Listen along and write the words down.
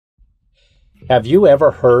Have you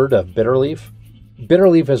ever heard of bitterleaf?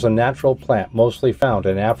 Bitterleaf is a natural plant mostly found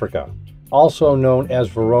in Africa, also known as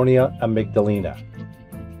Veronia amygdalina.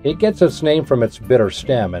 It gets its name from its bitter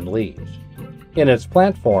stem and leaves. In its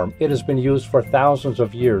plant form, it has been used for thousands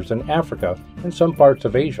of years in Africa and some parts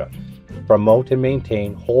of Asia to promote and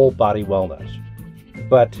maintain whole body wellness.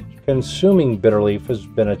 But consuming bitterleaf has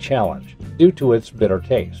been a challenge due to its bitter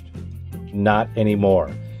taste. Not anymore.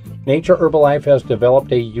 Nature Herbalife has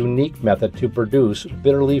developed a unique method to produce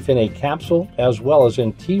bitterleaf in a capsule as well as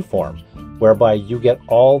in tea form, whereby you get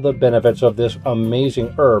all the benefits of this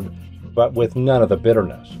amazing herb, but with none of the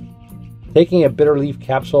bitterness. Taking a bitterleaf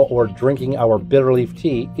capsule or drinking our bitterleaf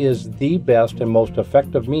tea is the best and most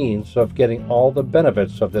effective means of getting all the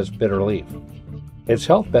benefits of this bitter leaf. Its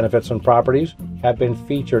health benefits and properties have been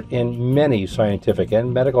featured in many scientific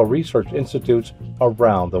and medical research institutes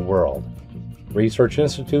around the world. Research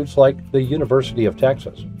institutes like the University of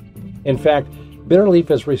Texas. In fact, bitterleaf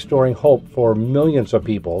is restoring hope for millions of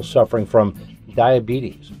people suffering from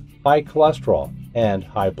diabetes, high cholesterol, and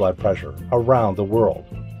high blood pressure around the world.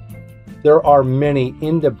 There are many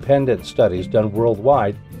independent studies done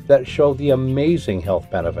worldwide that show the amazing health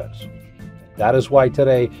benefits. That is why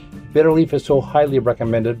today, bitterleaf is so highly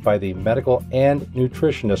recommended by the medical and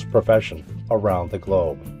nutritionist profession around the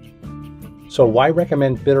globe. So why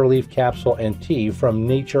recommend bitterleaf capsule and tea from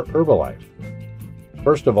Nature Herbalife?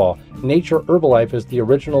 First of all, Nature Herbalife is the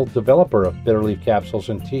original developer of bitterleaf capsules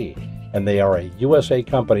and tea, and they are a USA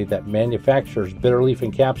company that manufactures bitterleaf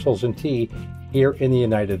and capsules and tea here in the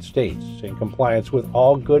United States in compliance with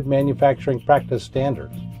all good manufacturing practice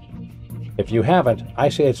standards. If you haven't, I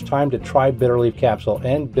say it's time to try bitterleaf capsule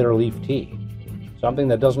and bitterleaf tea, something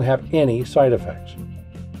that doesn't have any side effects.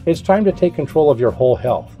 It's time to take control of your whole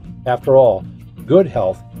health. After all, good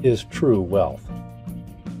health is true wealth.